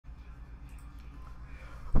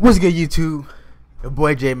What's good, YouTube? Your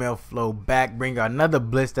boy Jmellflo back, bringing another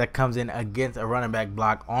blitz that comes in against a running back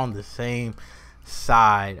block on the same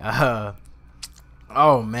side.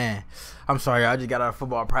 Oh man, I'm sorry, I just got out of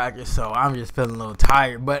football practice, so I'm just feeling a little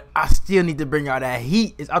tired, but I still need to bring out that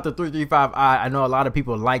heat. It's out the 3-3-5 I. I know a lot of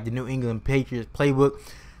people like the New England Patriots playbook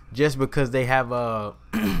just because they have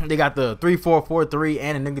they got the 3-4-4-3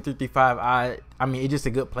 and the nigga 3-3-5 I mean, it's just a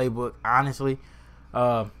good playbook, honestly.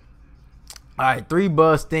 Alright, 3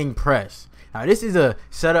 buzz sting press. Now this is a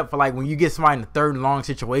setup for like when you get somebody in the third and long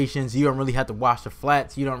situations. You don't really have to watch the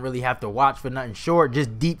flats. You don't really have to watch for nothing short.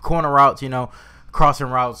 Just deep corner routes, you know, crossing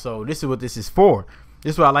routes. So this is what this is for.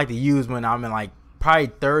 This is what I like to use when I'm in like probably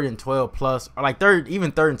 3rd and 12 plus, or like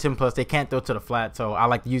even 3rd and 10 plus. They can't throw to the flat, so I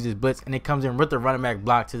like to use this blitz, and it comes in with the running back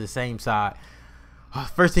block to the same side.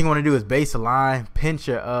 First thing you want to do is base a line, pinch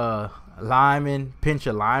your linemen, pinch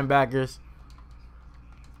your linebackers.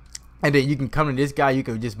 And then you can come to this guy, you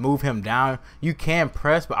can just move him down. You can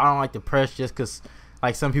press, but I don't like to press just because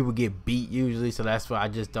like some people get beat usually, so that's what I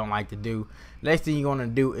just don't like to do. Next thing you're going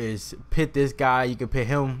to do is pit this guy. You can pit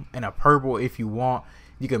him in a purple if you want.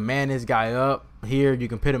 You can man this guy up here. You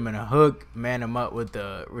can pit him in a hook, man him up with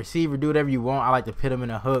the receiver, do whatever you want. I like to pit him in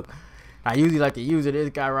a hook. I usually like to use this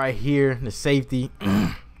guy right here, the safety.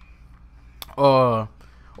 Or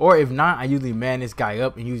if not, I usually man this guy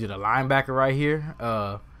up and use it a linebacker right here.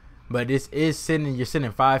 But this is you're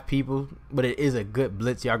sending 5 people, but it is a good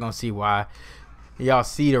blitz. Y'all gonna see why. Y'all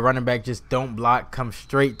see the running back just don't block, come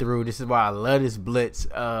straight through. This is why I love this blitz,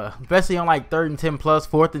 especially on like 3rd and 10 plus,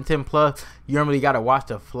 4th and 10 plus. You don't really gotta watch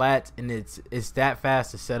the flats, and it's that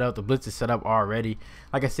fast to set up. The blitz is set up already.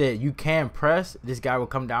 Like I said, you can press. This guy will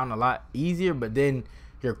come down a lot easier, but then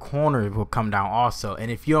your corners will come down also. And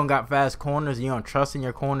if you don't got fast corners, you don't trust in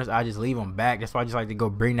your corners, I just leave them back. That's why I just like to go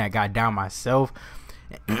bring that guy down myself.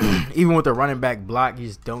 Even with the running back block, you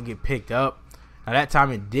just don't get picked up. Now that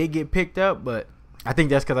time it did get picked up, but I think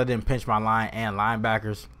that's because I didn't pinch my line and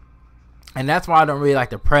linebackers, and that's why I don't really like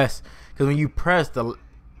to press, because when you press,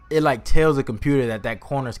 it like tells the computer that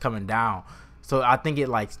corner is coming down. So I think it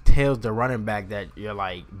like tells the running back that you're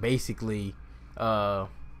like basically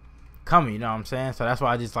coming, you know what I'm saying? So that's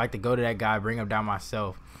why I just like to go to that guy, bring him down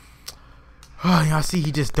myself. Oh, y'all see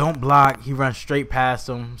he just don't block. He runs straight past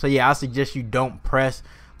him. So yeah, I suggest you don't press.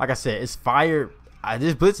 Like I said, it's fire.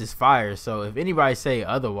 This blitz is fire. So if anybody say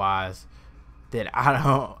otherwise, then I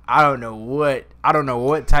don't know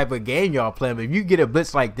what type of game y'all playing. But if you get a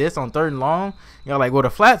blitz like this on 3rd and long, y'all like, well,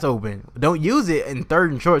 the flat's open. Don't use it in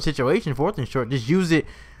 3rd and short situation, 4th and short. Just use it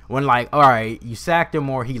when like, all right, you sacked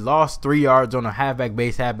him, or he lost 3 yards on a halfback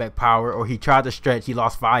base, halfback power, or he tried to stretch, he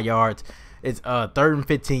lost 5 yards. It's 3rd and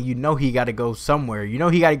 15. You know he got to go somewhere. You know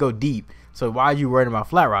he got to go deep. So why are you worried about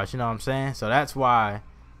flat routes? You know what I'm saying? So that's why.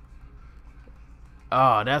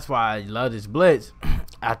 That's why I love this blitz.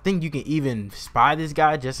 I think you can even spy this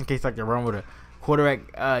guy just in case like they run with a quarterback.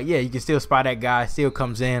 Yeah, you can still spy that guy. Still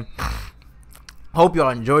comes in. Hope y'all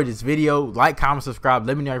enjoyed this video. Like, comment, subscribe.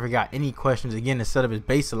 Let me know if you got any questions. Again, the setup is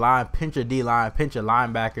base the line, pinch your D line, pinch your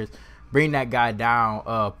linebackers, bring that guy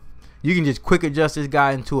down. You can just quick adjust this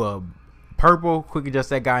guy into a purple, quick adjust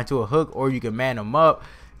that guy into a hook, or you can man him up.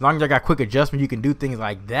 As long as I got quick adjustment, you can do things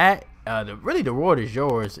like that. Really the reward is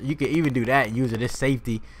yours. You can even do that and use it as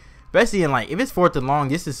safety, especially in like if it's 4th and long.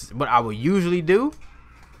 This is what I would usually do,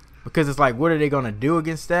 because it's like, what are they gonna do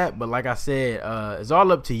against that? But like I said, it's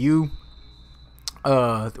all up to you.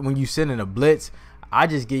 When you send in a blitz, I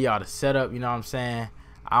just give y'all the setup, you know what I'm saying?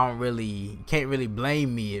 Can't really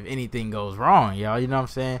blame me if anything goes wrong, y'all, you know what I'm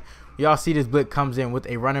saying? Y'all see this blitz comes in with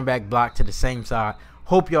a running back block to the same side.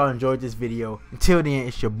 Hope y'all enjoyed this video. Until then,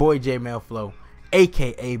 it's your boy Jmellflo,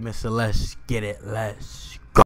 aka Mr. Let's Get It Less.